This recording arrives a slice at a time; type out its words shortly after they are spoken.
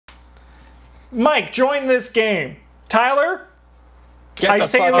Mike, join this game. Tyler, I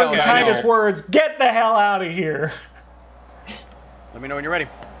say in the kindest words, get the hell out of here. Let me know when you're ready.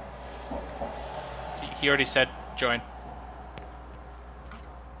 He already said join.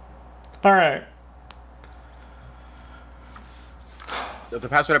 All right. The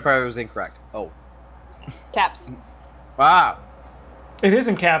password I probably was incorrect. Oh. Caps. Wow. It is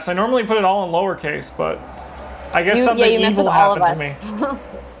in caps. I normally put it all in lowercase, but I guess something evil happened to me.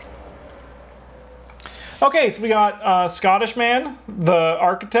 Okay, so we got Scottish man, the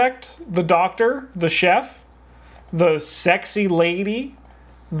architect, the doctor, the chef, the sexy lady,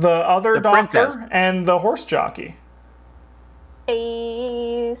 the other doctor, princess. and the horse jockey.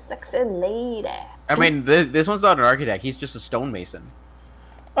 A sexy lady. I mean, this one's not an architect. He's just a stonemason.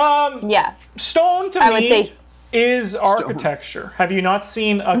 Yeah. Stone to I would me say is architecture. Have you not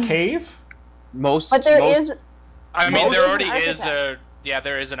seen a cave? But there is. I mean, there already is a. Yeah,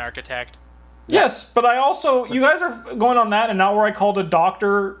 there is an architect. Yes, but I also, you guys are going on that and not where I called a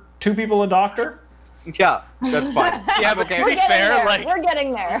doctor, two people a doctor? Yeah, that's fine. Yeah, but to We're be getting fair, there. like, We're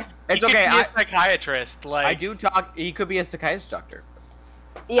getting there. It's he okay. could be a psychiatrist. Like, I do talk. He could be a psychiatrist doctor.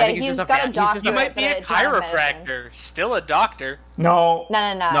 Yeah, think he's just got a doctorate. he might be a but it's not medicine. chiropractor, still a doctor. No.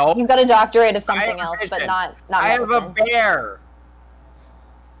 No. He's got a doctorate of something else, but not I have medicine. a bear.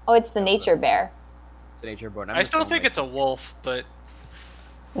 Oh, it's the nature bear. It's a nature board. I still think it's a wolf, but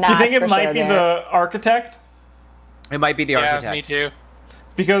Nah, Do you think it's it for might sure be bear. the architect? It might be the architect. yeah, me too.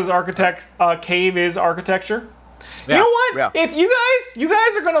 Because cave is architecture. Yeah, You know what? yeah. If you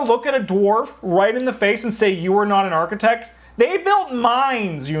guys are gonna look at a dwarf right in the face and say you are not an architect, they built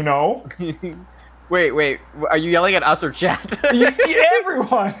mines, you know. Wait. Are you yelling at us or chat?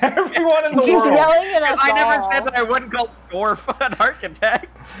 Everyone in the He's world. yelling at us I never all. said that I wouldn't call dwarf an architect.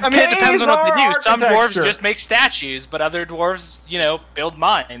 I mean, it depends on what they do. Caves Some are dwarves architecture. just make statues, but other dwarves, build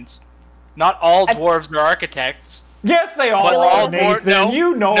mines. Not all dwarves are architects. Yes, they all But are, all Nathan. no,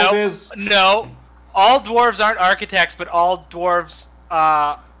 You know no, this. No, all dwarves aren't architects, but all dwarves,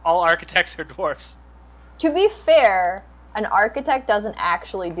 all architects are dwarves. To be fair, an architect doesn't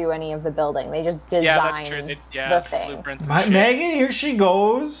actually do any of the building. They just design Yeah, that's true. the thing. Blueprints and shit. Megan, here she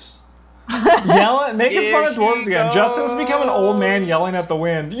goes. Yelling, making fun of dwarves again. Justin's become an old man yelling at the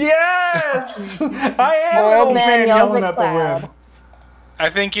wind. Yes! I am an old man yelling at the wind. I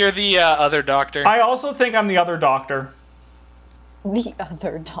think you're the other doctor. I also think I'm the other doctor. The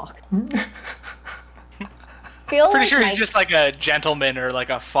other doctor. Pretty sure he's just like a gentleman or like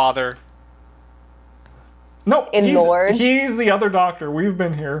a father. No, Lord. he's the other doctor. We've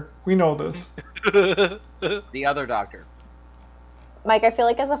been here. We know this. The other doctor. Mike, I feel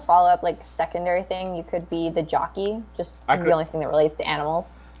like as a follow-up, like secondary thing, you could be the jockey. Just is the only thing that relates to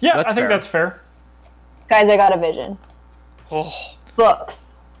animals. Yeah, That's I think fair. that's fair. Guys, I got a vision. Oh.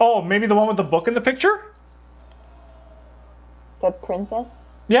 Books. Oh, maybe the one with the book in the picture? The princess.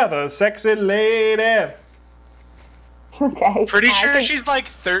 Yeah, the sexy lady. Okay. Pretty I sure think- she's like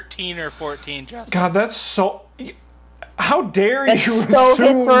 13 or 14, Justin. God, that's so... How dare That's you so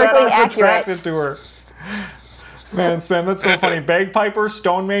assume that historically I'm accurate. attracted to her? Man, Sven, that's so funny. Bagpiper,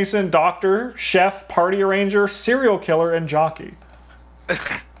 stonemason, doctor, chef, party arranger, serial killer, and jockey.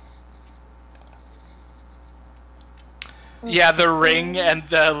 Yeah, the ring and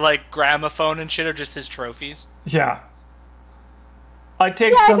the like gramophone and shit are just his trophies. Yeah. I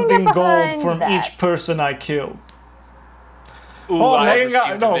take Yeah, I can something get gold behind from that. each person I kill. Ooh, Oh, I Megan got...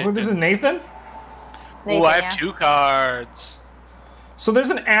 received a No, vision. this is Nathan? Ooh, I have yeah. 2 cards. So there's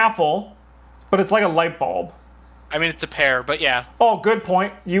an apple, but it's like a light bulb. I mean, it's a pair, but yeah. Oh, good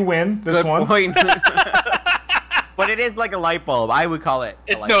point. You win this Good one. point. But it is like a light bulb. I would call it.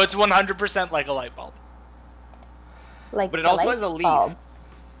 A light No, bulb. it's 100% like a light bulb. Like But it the also light has a leaf. bulb.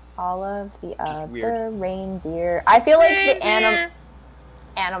 All of the weird. other reindeer. I feel like the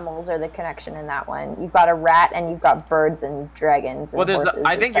animals are the connection in that one. You've got a rat and you've got birds and dragons and Well, there's horses,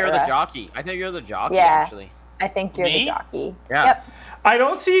 I think you're the etc. jockey. I think you're the jockey, Yeah. actually. I think you're Me? the jockey. Yeah. Yep. I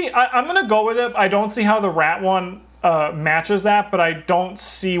don't see... I'm going to go with it. I don't see how the rat one matches that, but I don't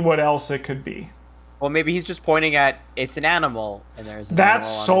see what else it could be. Well, maybe he's just pointing at it's an animal, and there's an That's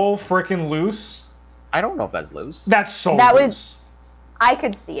animal on so freaking loose. it. I don't know if that's loose. That's so That would- loose. I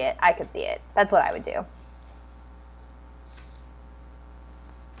could see it. I could see it. That's what I would do.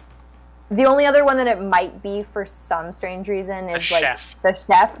 The only other one that it might be for some strange reason is like chef. the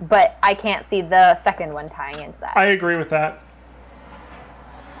chef, but I can't see the second one tying into that. I agree with that.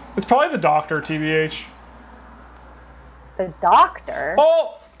 It's probably the doctor, TBH. The doctor?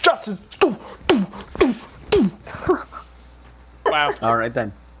 Oh, Justin! Wow. All right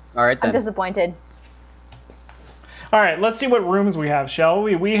then. All right I'm then. disappointed. All right, let's see what rooms we have, shall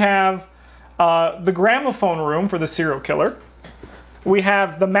we? We have the gramophone room for the serial killer. We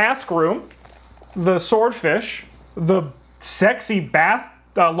have the mask room, the swordfish, the sexy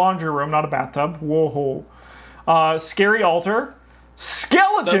laundry room, not a bathtub. Whoa. Scary altar,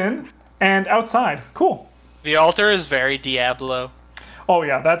 skeleton, and outside. Cool. The altar is very Diablo. Oh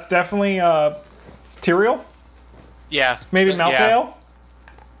yeah, that's definitely Tyrael. Yeah. Maybe Malthael. Yeah.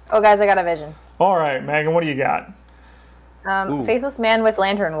 Oh, guys, I got a vision. All right, Megan, what do you got? Faceless man with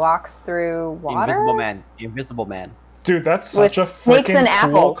lantern walks through water. Invisible man. Dude, that's such a freaking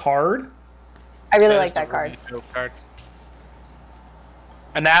cool card. I really like that card.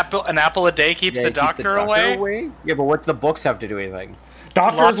 An apple a day keeps the doctor away? Yeah, but what's the books have to do with anything?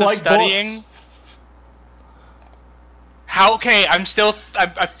 Doctors like studying. Books. How? Okay, I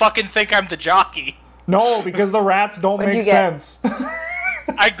fucking think I'm the jockey. No, because the rats don't make sense.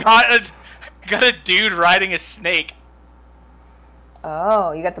 I got a dude riding a snake.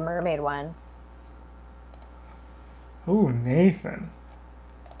 Oh, you got the mermaid one. Ooh, Nathan.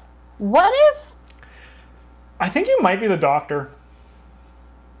 What if? I think you might be the doctor.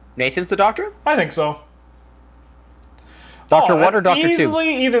 Nathan's the doctor? I think so. Dr. What or Dr. 2?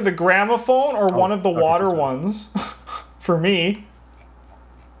 Easily either the gramophone or one of the water ones. For me.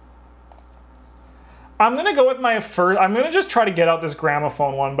 I'm going to go with my first... I'm going to just try to get out this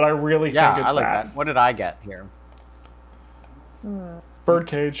gramophone one, but I really think it's I like that. What did I get here?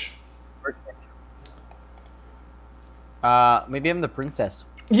 Birdcage. Maybe I'm the princess.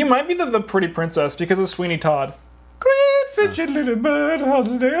 You might be the pretty princess because of Sweeney Todd. Great fidget little bird, how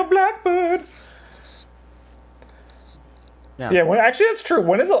does a blackbird? Yeah, well, actually, that's true.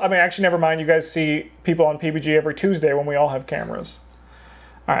 When is it? I mean, actually, never mind. You guys see people on PBG every Tuesday when we all have cameras.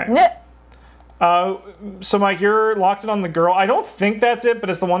 All right. So, Mike, you're locked in on the girl. I don't think that's it,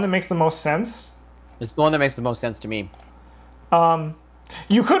 but it's the one that makes the most sense. It's the one that makes the most sense to me.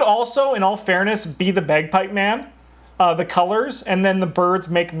 You could also, in all fairness, be the bagpipe man. The colors, and then the birds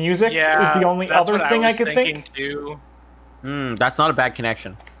make music is the only other thing I could think. Too. That's not a bad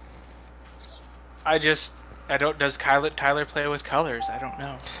connection. Does Tyler play with colors? I don't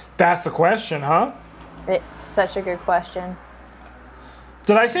know. That's the question, huh? It's such a good question.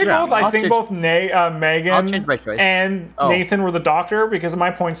 Did I say both? I think both Megan and Nathan were the doctor because my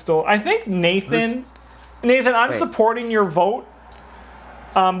point still. I think Nathan, I'm supporting your vote.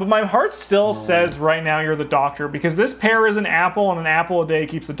 But my heart still says right now you're the doctor because this pair is an apple and an apple a day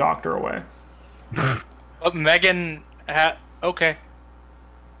keeps the doctor away. Megan, okay.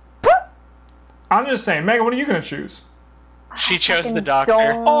 I'm just saying, Megan, what are you going to choose? She chose the doctor.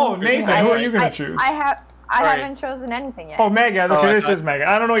 Oh, Nathan, who are you going to choose? I haven't chosen anything yet. Oh, Megan, okay, this is Megan.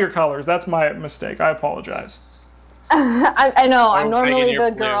 I don't know your colors. That's my mistake. I apologize. I know, I'm normally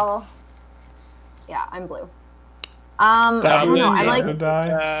the girl. Yeah, I'm blue. I don't know. I'm like.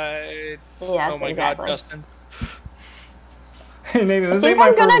 Yes, oh my exactly. God, Dustin. Hey, Nathan, this ain't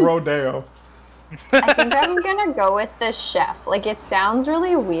my first rodeo. I think I'm gonna go with the chef. Like, it sounds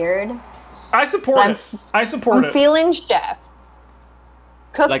really weird. I support it. I'm feeling chef.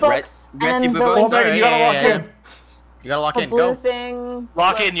 Cookbooks and then you gotta lock in. You gotta lock in. Blue Go. thing.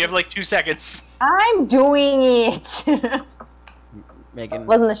 Lock in. You have like 2 seconds. I'm doing it. Megan.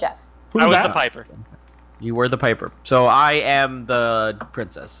 Wasn't the chef. I was the piper. You were the piper. So I am the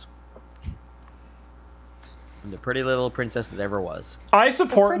princess. I'm the pretty little princess that ever was. I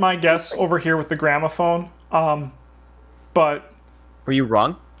support my guess over here with the gramophone. But were you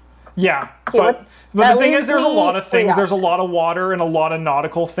wrong? Yeah. But the thing is, there's a lot of things. There's a lot of water and a lot of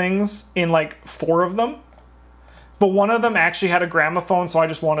nautical things in like 4 of them. But one of them actually had a gramophone, so I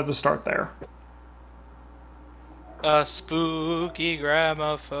just wanted to start there. A spooky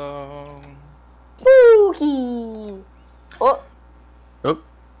gramophone. Spooky. Oh.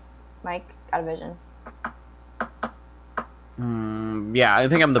 Mike, got a vision. Yeah, I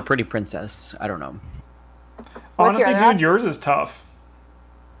think I'm the pretty princess. I don't know. Honestly, dude, yours is tough.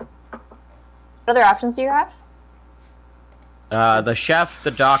 What other options do you have? The chef,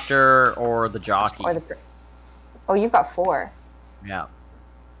 the doctor, or the jockey. Oh, you've got 4. Yeah.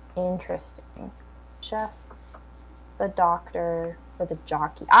 Interesting. Chef, the doctor, or the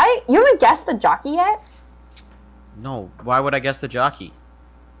jockey. You haven't guessed the jockey yet? No. Why would I guess the jockey?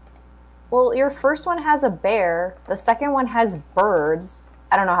 Well, your first one has a bear. The second one has birds.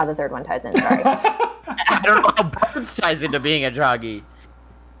 I don't know how the third one ties in, sorry. I don't know how birds ties into being a jockey.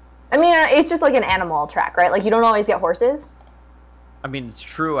 I mean, it's just like an animal track, right? Like, you don't always get horses. I mean, it's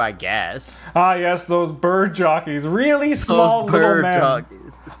true, I guess. Ah, yes, those bird jockeys. Really small little men.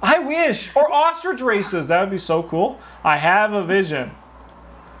 Jockeys. I wish. Or ostrich races. That would be so cool. I have a vision.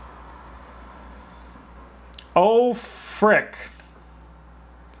 Oh, frick.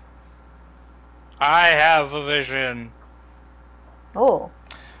 I have a vision. Oh.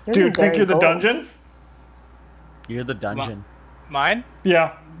 Dude, think you're the dungeon? You're the dungeon. Mine?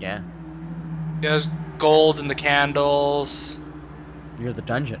 Yeah. Yeah. There's gold in the candles. You're the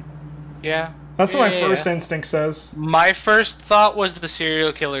dungeon. Yeah. That's what my first instinct says. My first thought was the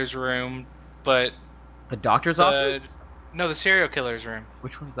serial killer's room, but... The doctor's office? No, the serial killer's room.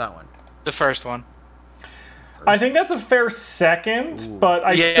 Which one's that one? The first one. I think that's a fair second, but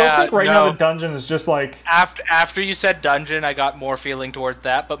I still think now the dungeon is just like... After you said dungeon, I got more feeling towards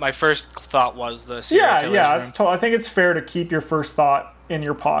that, but my first thought was the serial killer's room. I think it's fair to keep your first thought in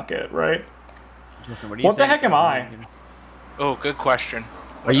your pocket, right? What the heck am I? Oh, good question.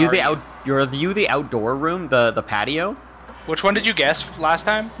 Are you the outdoor room, the patio? Which one did you guess last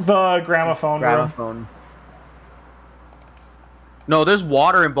time? The gramophone room. No, there's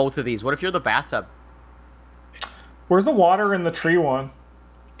water in both of these. What if you're the bathtub? Where's the water in the tree one?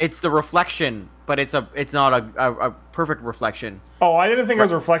 It's the reflection, but it's not a perfect reflection. Oh, I didn't think it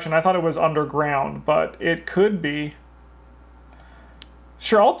was a reflection. I thought it was underground, but it could be.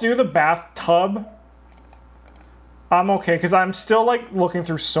 Sure, I'll do the bathtub. I'm okay, because I'm still like looking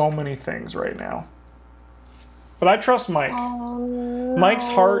through so many things right now. But I trust Mike. No. Mike's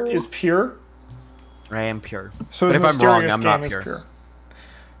heart is pure. I am pure. So his mysterious game is pure.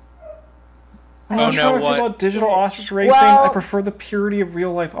 I'm not sure how I feel about digital ostrich racing. I prefer the purity of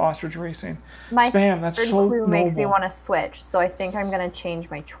real-life ostrich racing. Spam, that's so clue noble. Makes me want to switch, so I think I'm going to change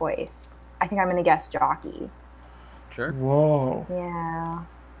my choice. I think I'm going to guess jockey. Sure. Whoa. Yeah.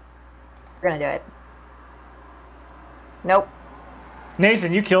 We're going to do it. Nope.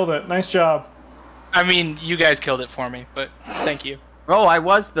 Nathan, you killed it. Nice job. I mean, you guys killed it for me, but thank you. Oh, I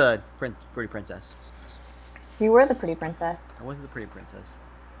was the pretty princess. You were the pretty princess. I wasn't the pretty princess.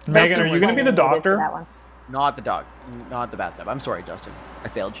 Megan, are you going to be the doctor? Not the dog. Not the bathtub. I'm sorry, Justin. I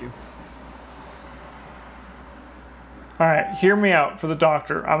failed you. Alright, hear me out for the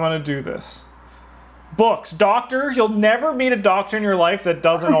doctor. I'm going to do this. Books. Doctor, you'll never meet a doctor in your life that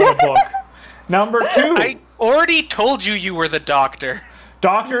doesn't own a book. Number 2. I already told you you were the doctor.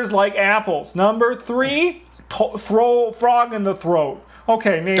 Doctors like apples. Number 3, throw frog in the throat.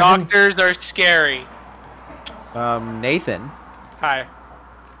 Okay, Nathan. Doctors are scary. Nathan. Hi.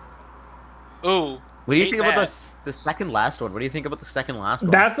 Ooh. What do you think about the second last one? What do you think about the second last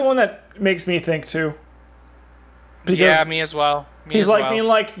one? That's the one that makes me think too. Because yeah, me as well. He's like being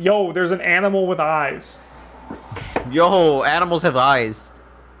like, yo, there's an animal with eyes. Yo, animals have eyes.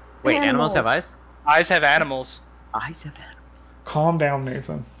 Wait, animals have eyes? Eyes have animals. Eyes have animals. Calm down,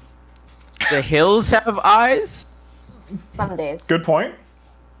 Nathan. The hills have eyes? Some days. Good point.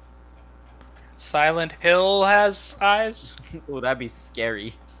 Silent Hill has eyes? Oh, that'd be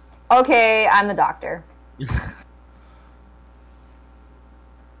scary. Okay, I'm the doctor.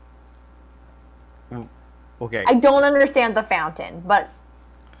 Okay. I don't understand the fountain, but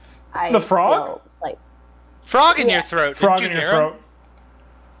the frog? Feel like frog in your throat. Frog in your throat.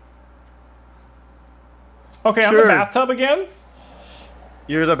 Okay, I'm the bathtub again.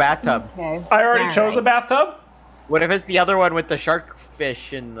 You're the bathtub. Okay. I already chose the bathtub. What if it's the other one with the shark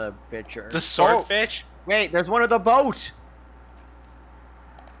fish in the picture? The swordfish? Wait, there's one with the boat.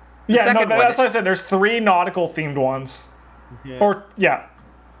 Yeah, no, that's what I said. There's 3 nautical themed ones. Yeah. Or yeah.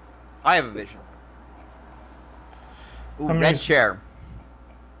 I have a vision. Ooh, red chair.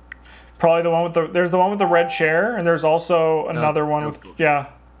 Probably the one with the. There's the one with the red chair, and there's also another one with yeah.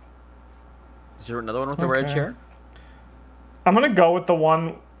 Is there another one with the red chair? I'm gonna go with the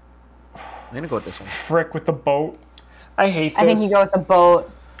one. I'm gonna go with this one. Frick with the boat. I hate this. I think you go with the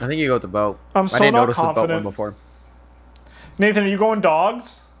boat. I think you go with the boat. I'm so I didn't not notice confident. the boat one before. Nathan, are you going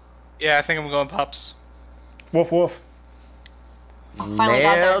dogs? Yeah, I think I'm going pups. Woof woof. Finally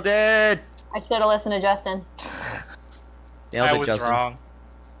Nailed got there. it. I should have listened to Justin. Nailed I it, was Justin. wrong.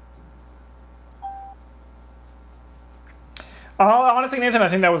 Honestly, Nathan, I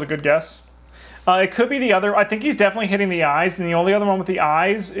think that was a good guess. It could be the other. I think he's definitely hitting the eyes, and the only other one with the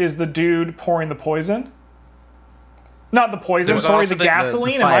eyes is the dude pouring the poison. Not the poison, sorry, the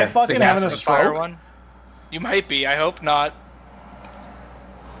gasoline. Am I fucking having a stroke? One? You might be. I hope not.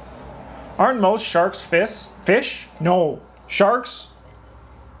 Aren't most sharks fish? No. Sharks?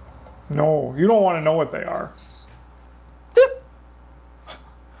 No. You don't want to know what they are.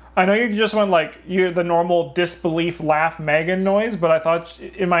 I know you just went like the normal disbelief laugh Megan noise, but I thought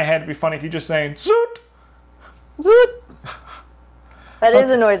in my head it'd be funny if you just saying zoot. Zoot. That is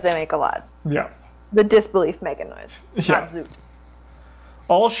a noise they make a lot. Yeah. The disbelief Megan noise. Yeah. Not zoot.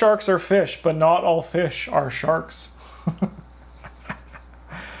 All sharks are fish, but not all fish are sharks.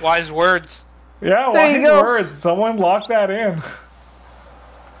 Wise words. Yeah, wise words. Someone lock that in.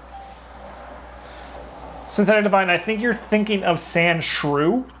 Synthetic Divine, I think you're thinking of Sand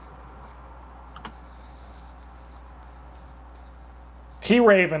Shrew. He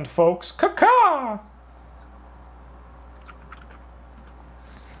ravened, folks. Caw-caw!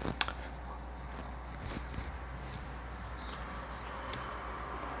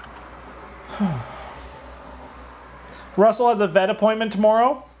 Russell has a vet appointment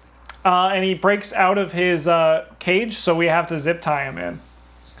tomorrow, and he breaks out of his cage, so we have to zip tie him in.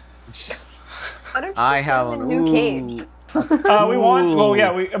 I have a new cage. We want, well,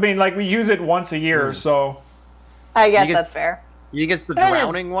 yeah, I mean, like, we use it once a year, so. I guess that's fair. You get the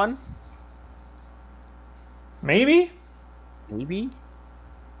drowning one? Maybe? Maybe?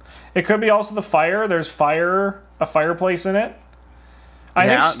 It could be also the fire. There's a fireplace in it. I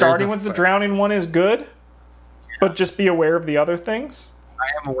think starting with the drowning one is good, but just be aware of the other things. I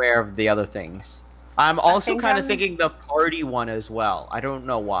am aware of the other things. I'm also kind of thinking the party one as well. I don't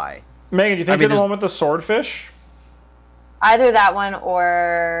know why. Megan, do you think you're the one with the swordfish? Either that one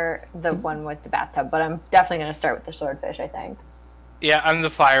or the one with the bathtub, but I'm definitely going to start with the swordfish, I think. Yeah, I'm the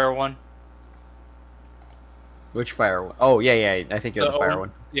fire one. Which fire one? Oh, yeah, I think you're the fire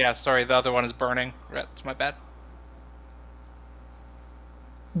one. Yeah, sorry, the other one is burning. That's my bad.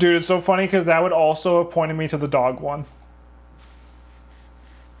 Dude, it's so funny because that would also have pointed me to the dog one.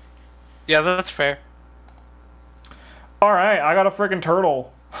 Yeah, that's fair. Alright, I got a freaking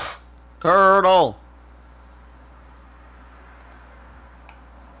turtle. Turtle!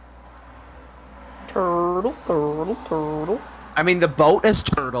 Turtle. I mean, the boat is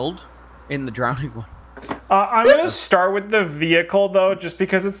turtled in the drowning one. I'm going to start with the vehicle, though, just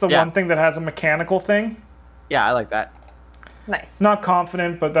because it's the one thing that has a mechanical thing. Yeah, I like that. Nice. Not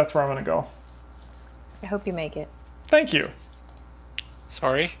confident, but that's where I'm going to go. I hope you make it. Thank you.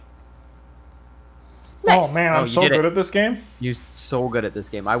 Sorry. Nice. Oh, man, I'm so good at this game. You're so good at this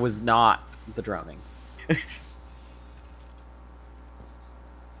game. I was not the drowning.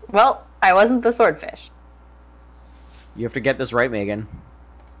 Well, I wasn't the swordfish. You have to get this right, Megan.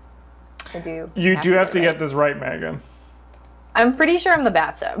 I do. You do have to get this right, Megan. I'm pretty sure I'm the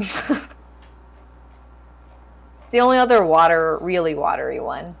bathtub. The only other really watery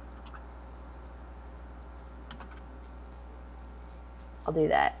one. I'll do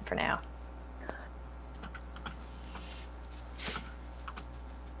that for now.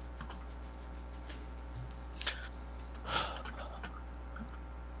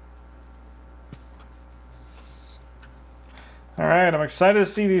 Alright, I'm excited to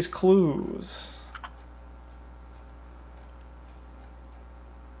see these clues.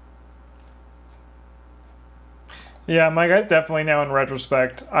 Yeah, Mike, I definitely now in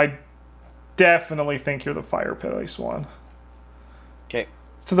retrospect, I definitely think you're the fireplace one. Okay.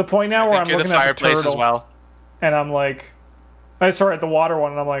 To the point now where I'm looking at the turtle, as well. And I'm like, sorry, the water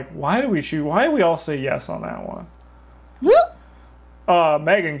one, and I'm like, why do we all say yes on that one?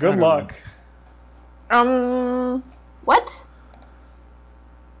 Megan, good luck. What?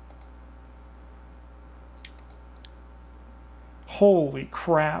 Holy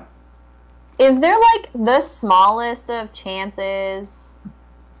crap. Is there, like, the smallest of chances?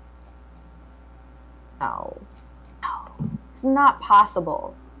 No. No. It's not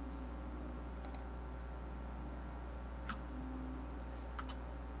possible.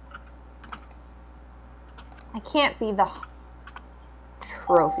 I can't be the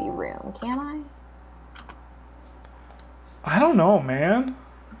trophy room, can I? I don't know, man.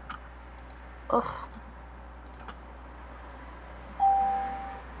 Ugh.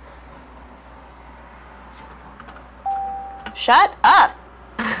 Shut up!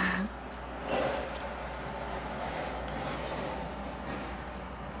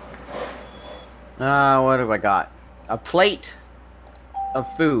 What have I got? A plate of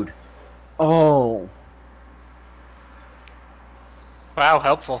food. Oh. Wow,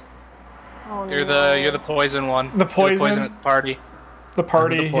 helpful. Oh, You're no. the poison one. The poison? You're the poison at the party. The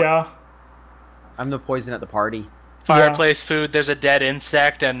party, yeah. I'm the poison at the party. Fireplace food, there's a dead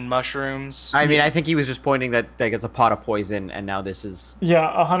insect and mushrooms. I mean, I think he was just pointing that like it's a pot of poison, and now this is... Yeah,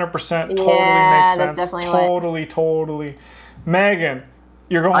 100% totally makes that's sense. definitely Totally. Megan,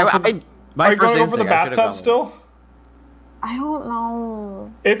 you're going are you going to go for the bathtub still? I don't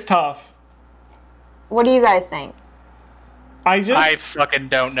know. It's tough. What do you guys think? I fucking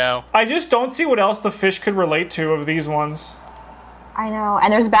don't know. I just don't see what else the fish could relate to of these ones. I know.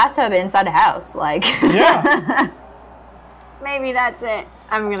 And there's a bathtub inside a house. Like... Yeah. Maybe that's it.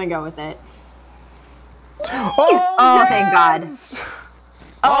 I'm going to go with it. Oh, yes! Thank God.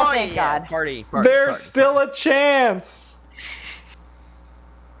 Oh, thank God. Party. There's still a chance.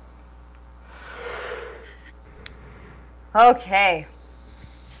 Okay.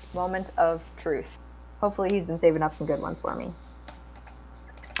 Moment of truth. Hopefully he's been saving up some good ones for me.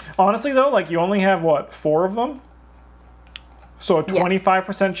 Honestly, though, like, you only have, what, 4 of them? So a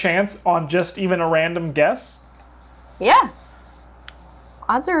 25% chance on just even a random guess? Yeah.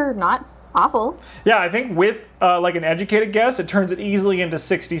 Odds are not awful. Yeah, I think with, like, an educated guess, it turns it easily into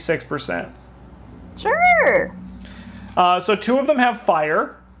 66%. Sure. So 2 of them have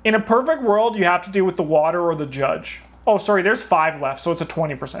fire. In a perfect world, you have to do with the water or the judge. Oh, sorry, there's 5 left, so it's a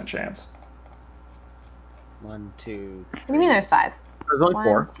 20% chance. 1, 2. What do you mean there's 5? There's only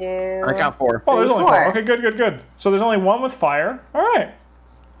 4. 1, 2. I count 4. Oh, there's only 4. 4. Okay, good. So there's only 1 with fire. All right.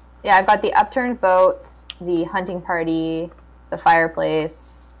 Yeah, I've got the upturned boat, the hunting party, the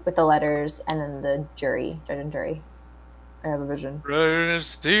fireplace with the letters, and then the jury, judge and jury. I have a vision.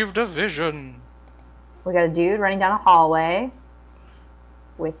 Received a vision. We got a dude running down a hallway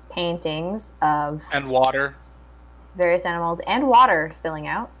with paintings of and water, various animals, and water spilling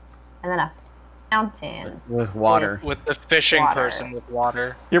out, and then a fountain with water. With the fishing person with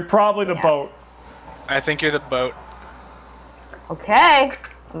water. You're probably the boat. I think you're the boat. Okay,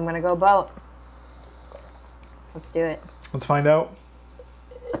 I'm gonna go boat. Let's do it. Let's find out.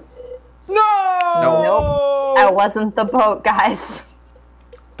 No! Nope. I wasn't the boat, guys.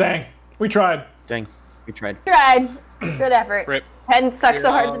 Dang. We tried. Dang. We tried. Good effort. Rip. Hadn't sucked so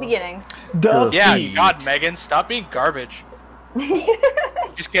hard at the beginning. Yeah, God, Megan, stop being garbage.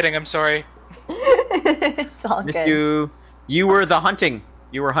 Just kidding, I'm sorry. It's all Missed good. You were the hunting.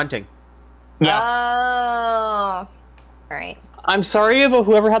 You were hunting. Yeah. Oh. Alright. I'm sorry about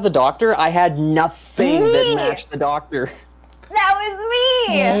whoever had the doctor. I had nothing that matched the doctor. That was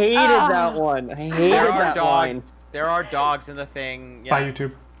me! I hated that one. I hated There are that dogs. line. There are dogs in the thing. Yeah. Bye,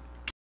 YouTube.